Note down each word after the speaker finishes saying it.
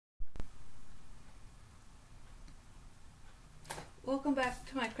back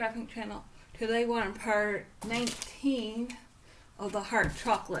to my crafting channel. Today we're on part 19 of the heart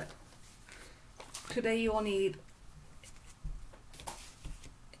chocolate. Today you will need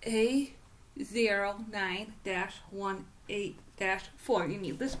A09-18-4. You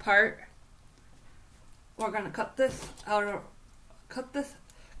need this part. We're gonna cut this out, cut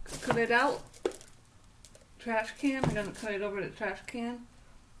it out. Trash can. I'm gonna cut it over the trash can.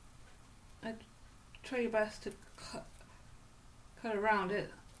 I try your best to cut around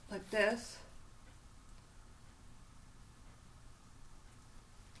it like this.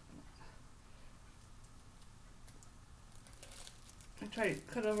 I try to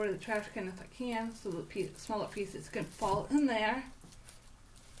cut over the trash can if I can, so the smaller pieces can fall in there,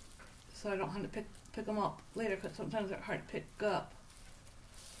 so I don't have to pick them up later, because sometimes they're hard to pick up.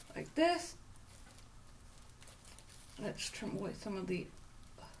 Like this. Let's trim away some of the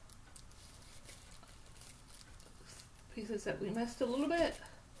pieces that we missed a little bit.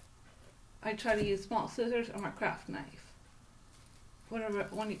 I try to use small scissors or my craft knife.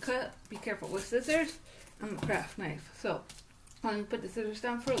 When you cut, be careful with scissors and the craft knife. So I'm going to put the scissors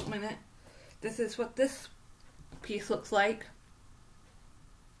down for a minute. This is what this piece looks like.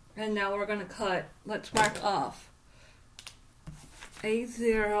 And now we're going to cut. Let's mark off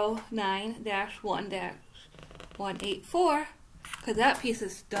A09-1-184, because that piece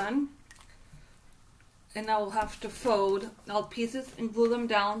is done. And now we'll have to fold all the pieces and glue them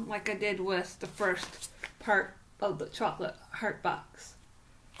down like I did with the first part of the chocolate heart box.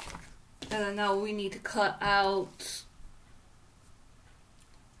 And then now we need to cut out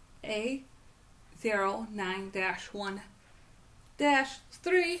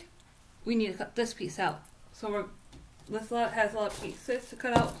A09-1-3. We need to cut this piece out. So this lot has a lot of pieces to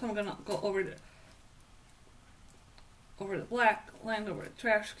cut out, so I'm gonna go over the black line, over the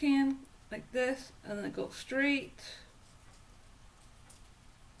trash can like this, and then go straight.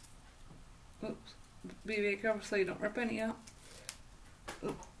 Oops, be very careful so you don't rip any out.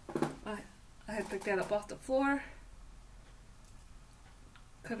 Oops. I had picked that up off the floor.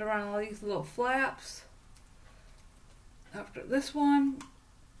 Cut around all these little flaps. After this one,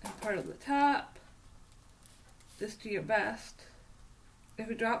 and part of the top. Just do your best. If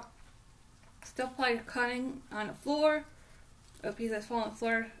you drop stuff while you're cutting on the floor, a piece that's falling on the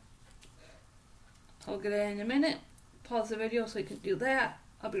floor, I'll get it in a minute. Pause the video so you can do that.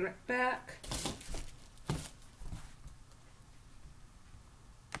 I'll be right back.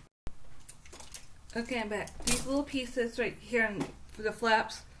 Okay, I'm back. These little pieces right here for the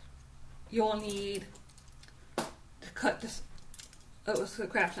flaps, you'll need to cut this. Oh, it's a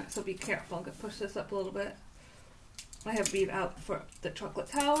craft knife, so be careful. I'm going to push this up a little bit. I have beat out for the chocolate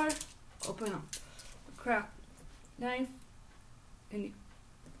tower. Open up the craft knife, and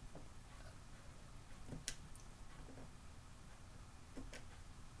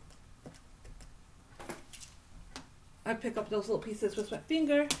I pick up those little pieces with my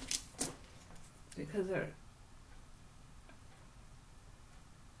finger because they're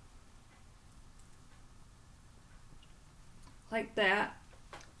like that.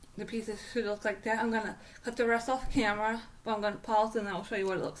 The pieces should look like that. I'm going to cut the rest off camera, but I'm going to pause and I'll show you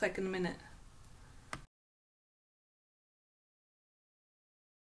what it looks like in a minute.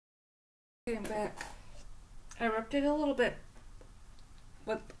 Okay, I'm back. I ripped it a little bit,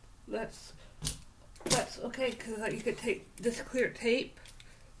 but that's okay, because you could take this clear tape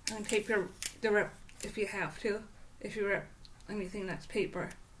and tape the rip if you have to, if you rip anything that's paper.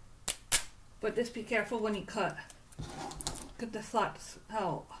 But just be careful when you cut. Get the slots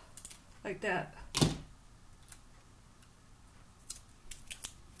out like that.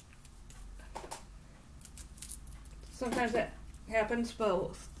 Sometimes that happens,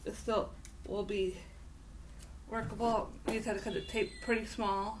 but it still will be workable. You just have to cut the tape pretty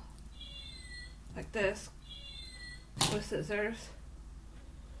small, like this, with scissors.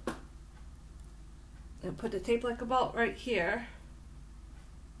 And put the tape like about right here,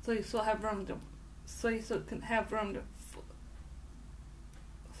 so you still have room to, so you still can have room to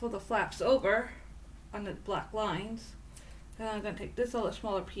fold the flaps over on the black lines. And I'm going to take this other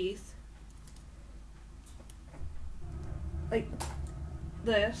smaller piece, like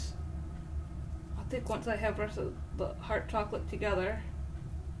this. I think once I have the rest of the heart chocolate together,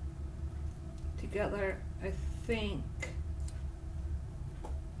 I think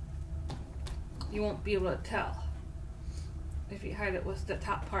you won't be able to tell if you hide it with the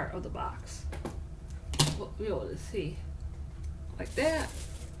top part of the box. We'll be able to see like that.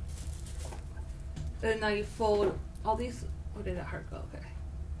 And now you fold all these. Where did that heart go? Okay.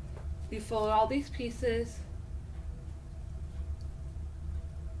 You fold all these pieces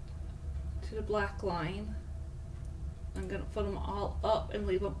to the black line. I'm going to put them all up and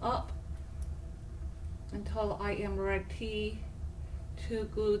leave them up until I am ready to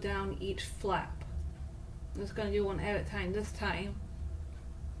glue down each flap. I'm just going to do one at a time this time.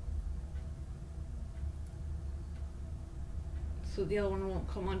 So the other one won't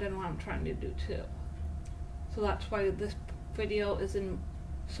come undone what I'm trying to do too. So that's why this video is in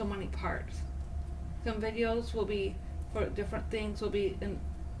so many parts. Some videos will be for different things, will be in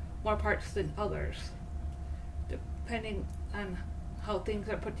more parts than others, depending on how things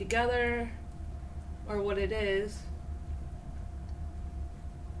are put together or what it is.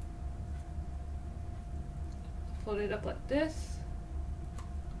 Fold it up like this.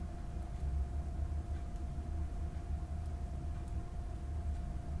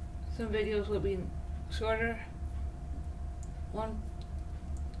 Some videos will be shorter, one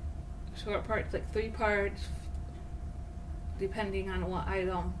short parts, like 3 parts, depending on what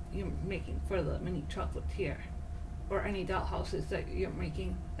item you're making for the mini chocolatier or any dollhouses that you're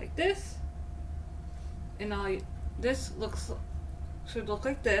making, like this. And now this should look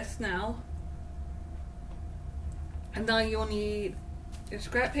like this now. And now you'll need your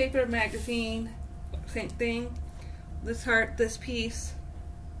scrap paper, magazine, same thing, this heart, this piece,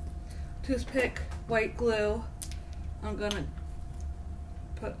 toothpick, white glue. I'm gonna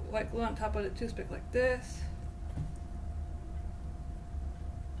put white glue on top of the toothpick like this.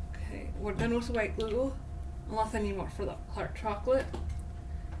 Okay, we're done with the white glue, unless I need more for the heart chocolate.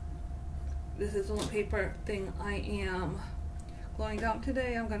 This is the one paper thing I am gluing down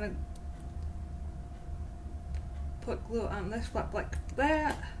today. I'm gonna put glue on this flap like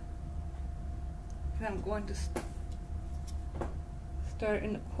that. And I'm going to start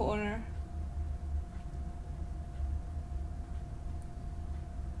in the corner.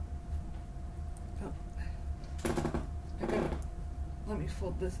 Let me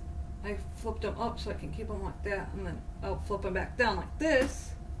fold this. I flipped them up so I can keep them like that, and then I'll flip them back down like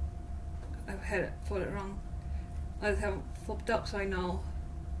this. I've had it folded wrong. I just have them flipped up so I know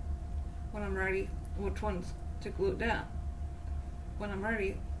when I'm ready which ones to glue down. When I'm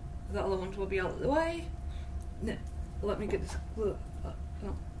ready, the other ones will be out of the way. Let me get this glue.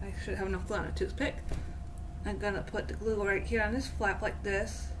 No, I should have enough glue on a toothpick. I'm gonna put the glue right here on this flap like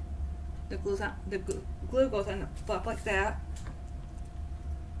this. The glue goes on the flap like that.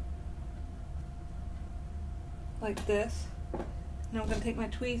 Like this. Now I'm going to take my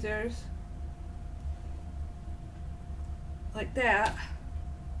tweezers like that.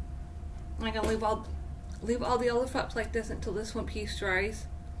 I'm going to leave all the other flaps like this until this one piece dries.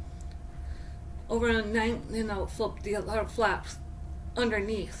 Over and then I'll flip the other flaps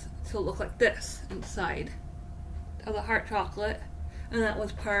underneath to look like this inside of the heart chocolate. And that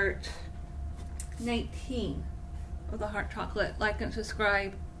was part 19 of the heart chocolate. Like and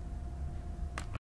subscribe.